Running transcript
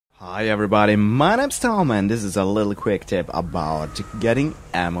Hi everybody, my name's Tom and this is a little quick tip about getting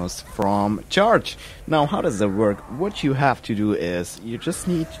ammos from charge. Now how does that work? What you have to do is you just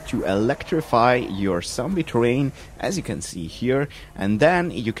need to electrify your zombie terrain, as you can see here, and then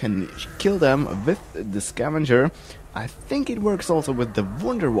you can kill them with the Scavenger. I think it works also with the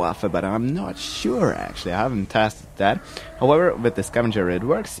Wunderwaffe, but I'm not sure actually, I haven't tested that. However, with the Scavenger it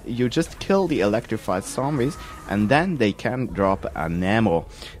works. You just kill the electrified zombies and then they can drop an ammo.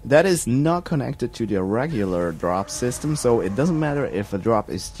 That is not connected to the regular drop system, so it doesn't matter if a drop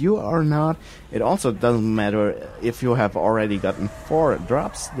is due or not. It also doesn't matter if you have already gotten 4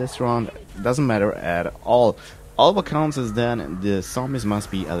 drops this round. It doesn't matter at all. All what counts is then the zombies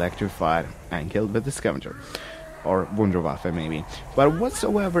must be electrified and killed with the Scavenger. Or Wunderwaffe maybe. But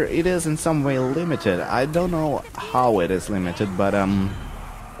whatsoever, it is in some way limited. I don't know how it is limited, but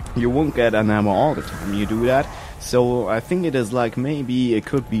you won't get an ammo all the time you do that. So I think it is like, maybe it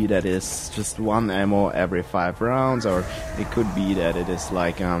could be that it's just 1 ammo every 5 rounds, or it could be that it is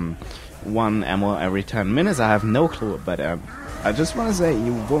like 1 ammo every 10 minutes. I have no clue, but I just want to say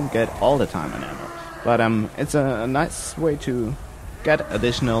you won't get all the time an ammo. But it's a nice way to get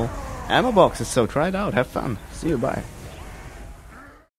additional ammo boxes, so try it out, have fun. See you, bye.